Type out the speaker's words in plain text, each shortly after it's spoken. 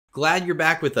Glad you're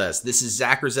back with us. This is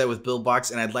Zach Rosette with Buildbox,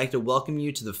 and I'd like to welcome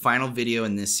you to the final video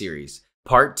in this series,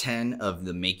 Part 10 of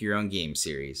the Make Your Own Game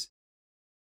series.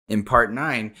 In Part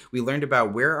 9, we learned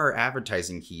about where our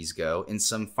advertising keys go and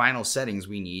some final settings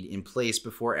we need in place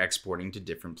before exporting to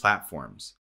different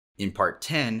platforms. In Part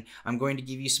 10, I'm going to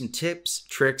give you some tips,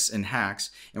 tricks, and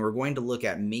hacks, and we're going to look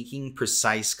at making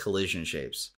precise collision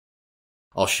shapes.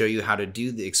 I'll show you how to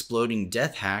do the exploding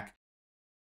death hack.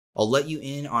 I'll let you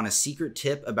in on a secret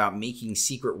tip about making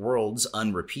secret worlds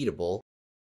unrepeatable.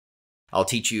 I'll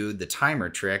teach you the timer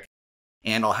trick,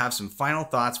 and I'll have some final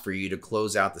thoughts for you to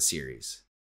close out the series.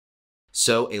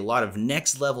 So a lot of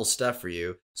next level stuff for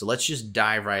you, so let's just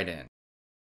dive right in.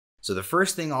 So the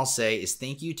first thing I'll say is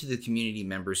thank you to the community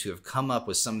members who have come up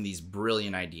with some of these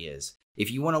brilliant ideas.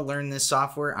 If you want to learn this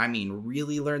software, I mean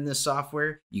really learn this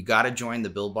software, you gotta join the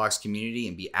Buildbox community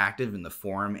and be active in the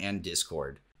forum and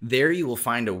Discord. There you will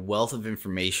find a wealth of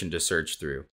information to search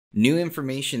through. New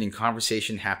information and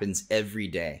conversation happens every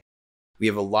day. We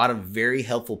have a lot of very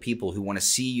helpful people who want to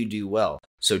see you do well,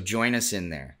 so join us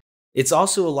in there. It's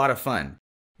also a lot of fun.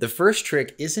 The first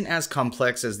trick isn't as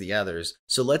complex as the others,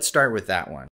 so let's start with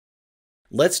that one.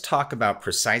 Let's talk about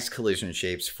precise collision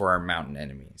shapes for our mountain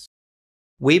enemies.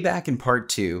 Way back in Part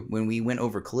 2, when we went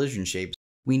over collision shapes,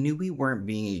 we knew we weren't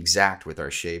being exact with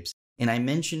our shapes, and I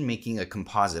mentioned making a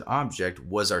composite object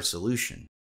was our solution.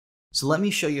 So let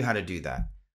me show you how to do that.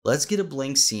 Let's get a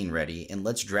blank scene ready and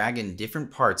let's drag in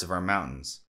different parts of our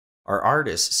mountains. Our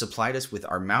artist supplied us with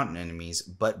our mountain enemies,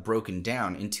 but broken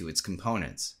down into its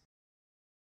components.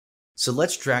 So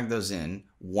let's drag those in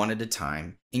one at a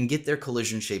time and get their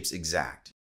collision shapes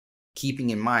exact, keeping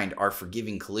in mind our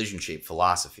forgiving collision shape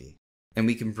philosophy. And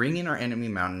we can bring in our enemy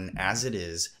mountain as it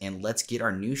is, and let's get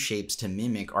our new shapes to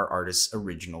mimic our artist's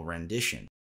original rendition.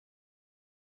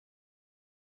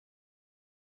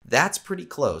 That's pretty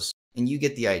close, and you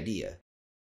get the idea.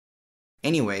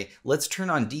 Anyway, let's turn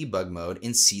on debug mode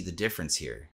and see the difference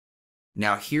here.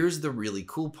 Now here's the really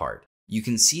cool part. You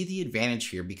can see the advantage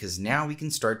here because now we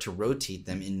can start to rotate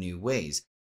them in new ways,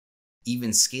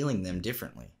 even scaling them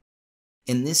differently.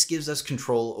 And this gives us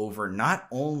control over not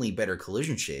only better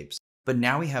collision shapes, but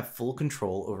now we have full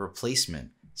control over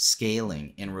placement,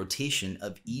 scaling, and rotation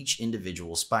of each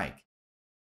individual spike.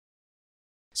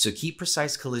 So keep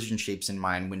precise collision shapes in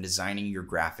mind when designing your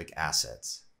graphic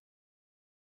assets.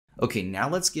 Okay, now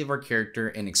let's give our character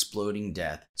an exploding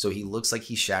death so he looks like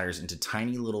he shatters into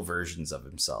tiny little versions of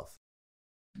himself.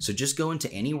 So just go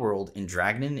into any world and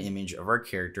drag in an image of our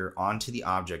character onto the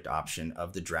object option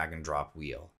of the drag and drop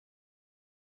wheel.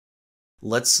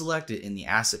 Let's select it in the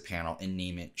asset panel and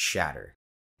name it shatter,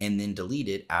 and then delete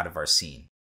it out of our scene.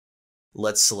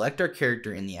 Let's select our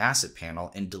character in the asset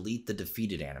panel and delete the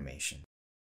defeated animation.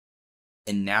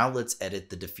 And now let's edit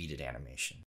the defeated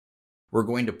animation. We're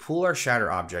going to pull our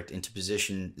shatter object into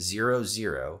position 0,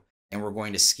 0, and we're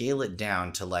going to scale it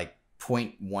down to like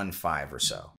 0.15 or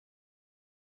so.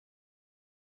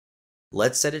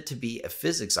 Let's set it to be a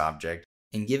physics object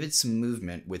and give it some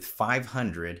movement with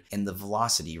 500 and the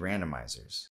velocity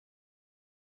randomizers.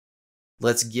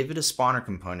 Let's give it a spawner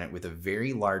component with a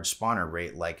very large spawner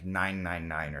rate like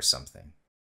 999 or something.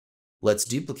 Let's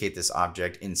duplicate this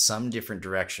object in some different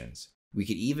directions. We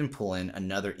could even pull in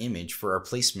another image for our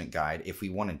placement guide if we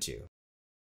wanted to.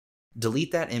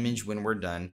 Delete that image when we're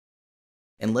done,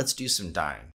 and let's do some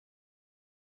dyeing.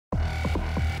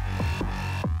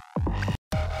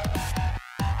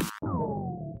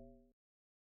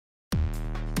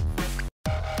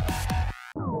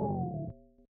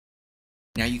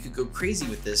 Now you could go crazy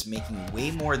with this, making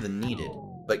way more than needed,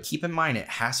 but keep in mind it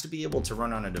has to be able to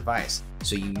run on a device,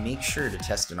 so you make sure to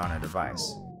test it on a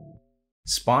device.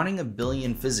 Spawning a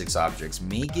billion physics objects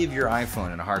may give your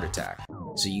iPhone a heart attack,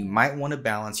 so you might want to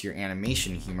balance your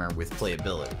animation humor with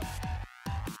playability.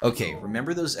 Okay,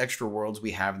 remember those extra worlds we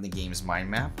have in the game's mind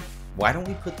map? Why don't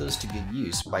we put those to good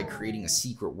use by creating a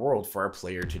secret world for our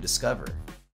player to discover?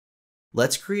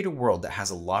 Let's create a world that has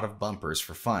a lot of bumpers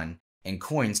for fun and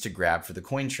coins to grab for the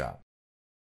coin shop.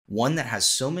 One that has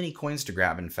so many coins to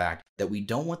grab, in fact, that we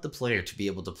don't want the player to be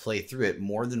able to play through it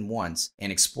more than once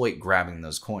and exploit grabbing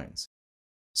those coins.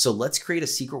 So let's create a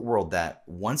secret world that,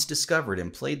 once discovered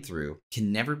and played through,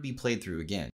 can never be played through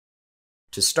again.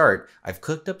 To start, I've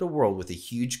cooked up a world with a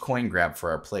huge coin grab for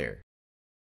our player.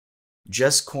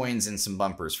 Just coins and some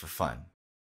bumpers for fun.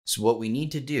 So what we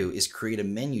need to do is create a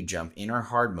menu jump in our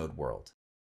hard mode world.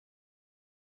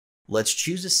 Let's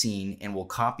choose a scene and we'll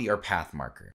copy our path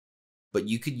marker. But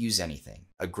you could use anything,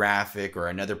 a graphic or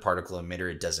another particle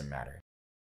emitter, it doesn't matter.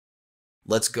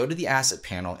 Let's go to the asset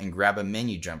panel and grab a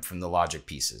menu jump from the logic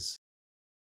pieces.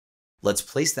 Let's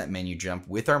place that menu jump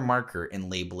with our marker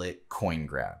and label it coin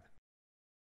grab.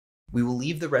 We will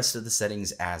leave the rest of the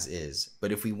settings as is,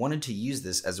 but if we wanted to use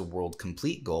this as a world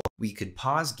complete goal, we could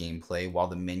pause gameplay while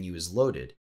the menu is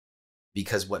loaded,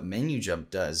 because what menu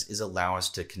jump does is allow us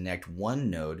to connect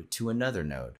one node to another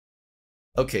node.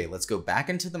 Okay, let's go back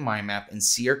into the mind map and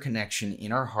see our connection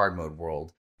in our hard mode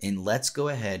world, and let's go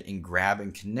ahead and grab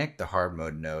and connect the hard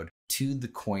mode node to the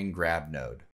coin grab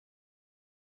node.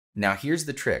 Now here's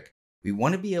the trick. We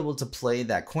want to be able to play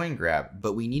that coin grab,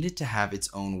 but we need it to have its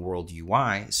own world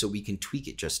UI so we can tweak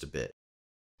it just a bit.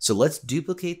 So let's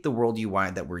duplicate the world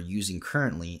UI that we're using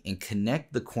currently and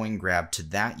connect the coin grab to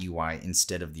that UI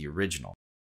instead of the original.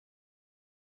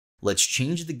 Let's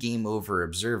change the game over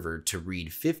observer to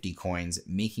read 50 coins,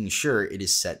 making sure it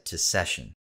is set to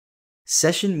session.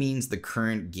 Session means the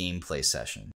current gameplay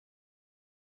session.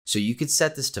 So you could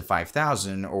set this to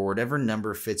 5,000 or whatever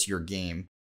number fits your game,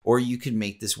 or you could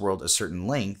make this world a certain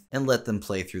length and let them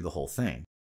play through the whole thing.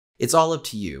 It's all up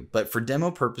to you, but for demo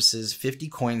purposes, 50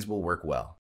 coins will work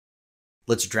well.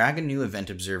 Let's drag a new event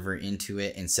observer into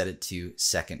it and set it to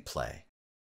second play.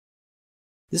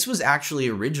 This was actually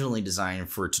originally designed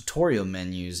for tutorial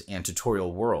menus and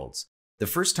tutorial worlds. The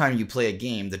first time you play a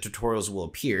game, the tutorials will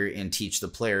appear and teach the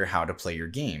player how to play your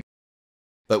game.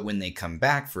 But when they come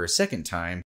back for a second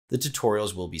time, the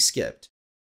tutorials will be skipped.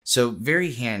 So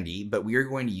very handy, but we are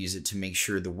going to use it to make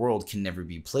sure the world can never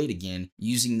be played again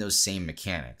using those same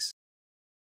mechanics.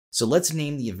 So let's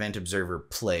name the event observer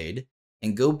played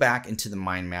and go back into the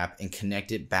mind map and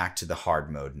connect it back to the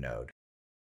hard mode node.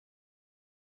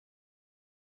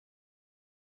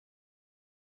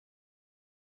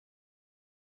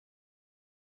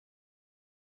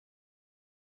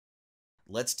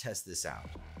 Let's test this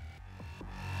out.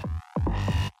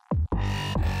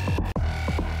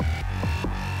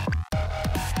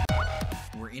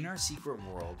 We're in our secret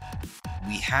world.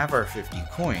 We have our 50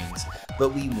 coins,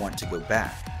 but we want to go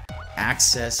back.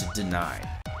 Access denied.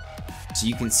 So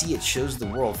you can see it shows the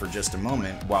world for just a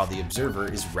moment while the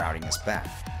observer is routing us back.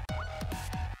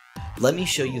 Let me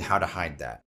show you how to hide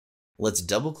that. Let's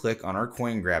double click on our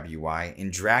coin grab UI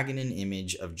and drag in an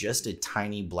image of just a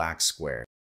tiny black square.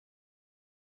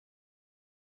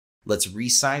 Let's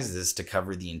resize this to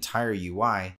cover the entire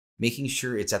UI, making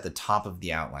sure it's at the top of the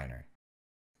outliner.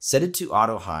 Set it to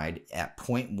auto hide at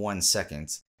 0.1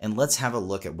 seconds, and let's have a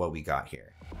look at what we got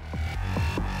here.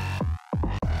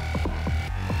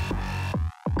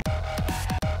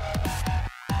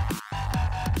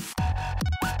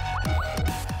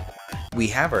 We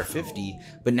have our 50,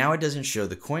 but now it doesn't show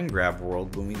the coin grab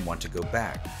world when we want to go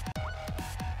back.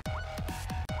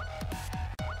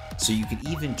 So you could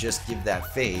even just give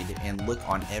that fade and look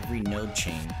on every node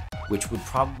chain, which would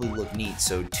probably look neat,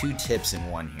 so 2 tips in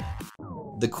one here.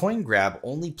 The coin grab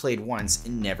only played once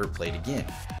and never played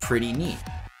again. Pretty neat.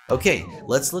 Okay,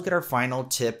 let's look at our final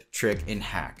tip, trick, and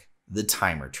hack, the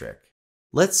timer trick.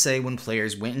 Let's say when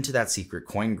players went into that secret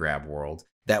coin grab world,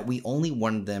 that we only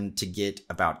wanted them to get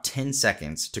about 10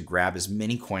 seconds to grab as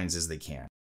many coins as they can.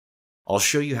 I'll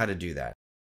show you how to do that.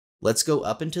 Let's go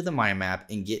up into the mind map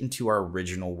and get into our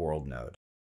original world node.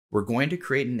 We're going to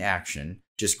create an action.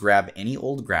 Just grab any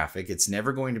old graphic. It's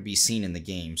never going to be seen in the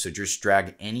game, so just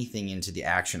drag anything into the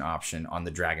action option on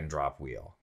the drag and drop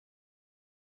wheel.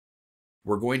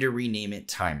 We're going to rename it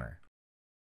timer.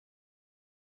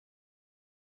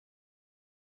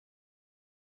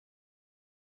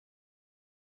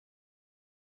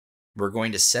 We're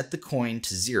going to set the coin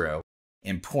to 0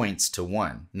 and points to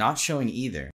 1, not showing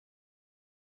either.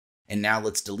 And now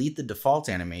let's delete the default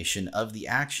animation of the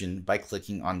action by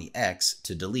clicking on the X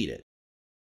to delete it.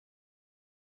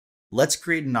 Let's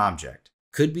create an object.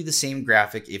 Could be the same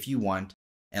graphic if you want,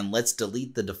 and let's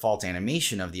delete the default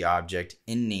animation of the object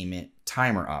and name it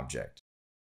timer object.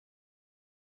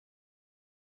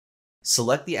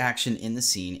 Select the action in the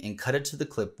scene and cut it to the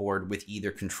clipboard with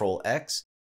either Ctrl X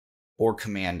or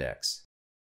Command X.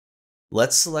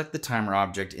 Let's select the timer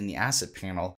object in the asset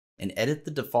panel and edit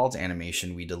the default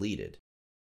animation we deleted,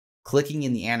 clicking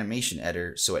in the animation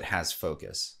editor so it has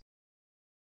focus.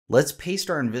 Let's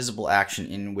paste our invisible action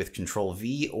in with Ctrl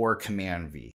V or Command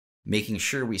V, making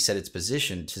sure we set its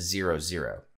position to 0,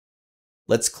 0.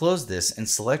 Let's close this and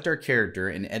select our character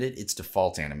and edit its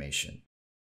default animation.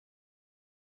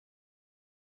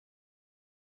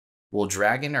 We'll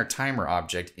drag in our timer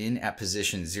object in at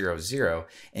position 0, 0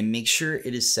 and make sure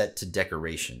it is set to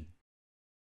decoration.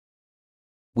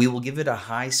 We will give it a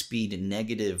high-speed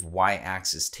negative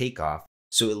y-axis takeoff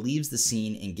so it leaves the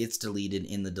scene and gets deleted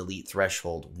in the delete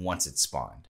threshold once it's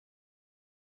spawned.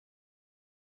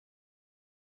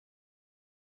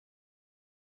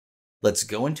 Let's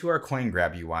go into our coin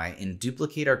grab UI and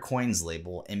duplicate our coins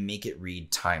label and make it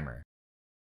read timer.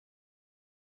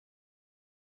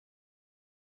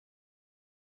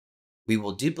 We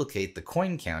will duplicate the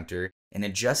coin counter and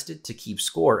adjust it to keep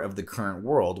score of the current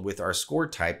world, with our score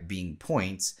type being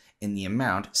points and the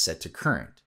amount set to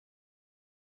current.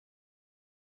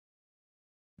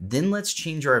 Then let's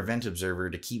change our event observer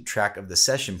to keep track of the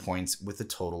session points with a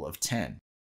total of 10.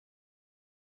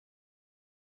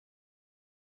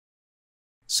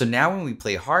 So now when we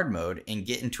play hard mode and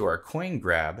get into our coin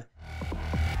grab,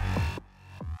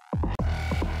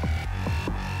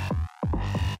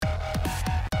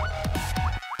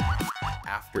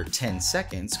 after 10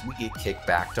 seconds, we get kicked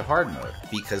back to hard mode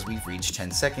because we've reached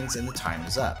 10 seconds and the time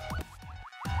is up.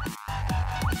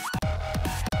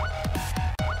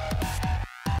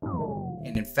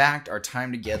 And in fact, our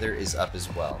time together is up as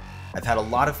well. I've had a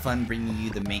lot of fun bringing you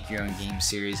the Make Your Own Game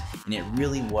series, and it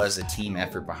really was a team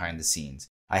effort behind the scenes.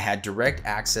 I had direct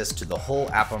access to the whole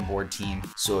App on Board team,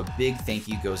 so a big thank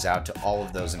you goes out to all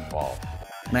of those involved.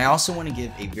 And I also want to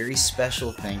give a very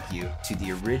special thank you to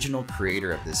the original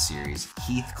creator of this series,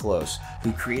 Heath Close,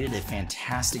 who created a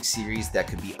fantastic series that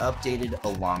could be updated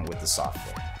along with the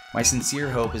software. My sincere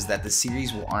hope is that the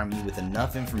series will arm you with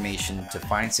enough information to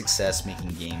find success making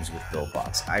games with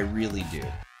Buildbox. I really do.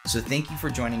 So thank you for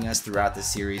joining us throughout the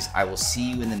series. I will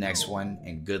see you in the next one,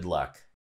 and good luck.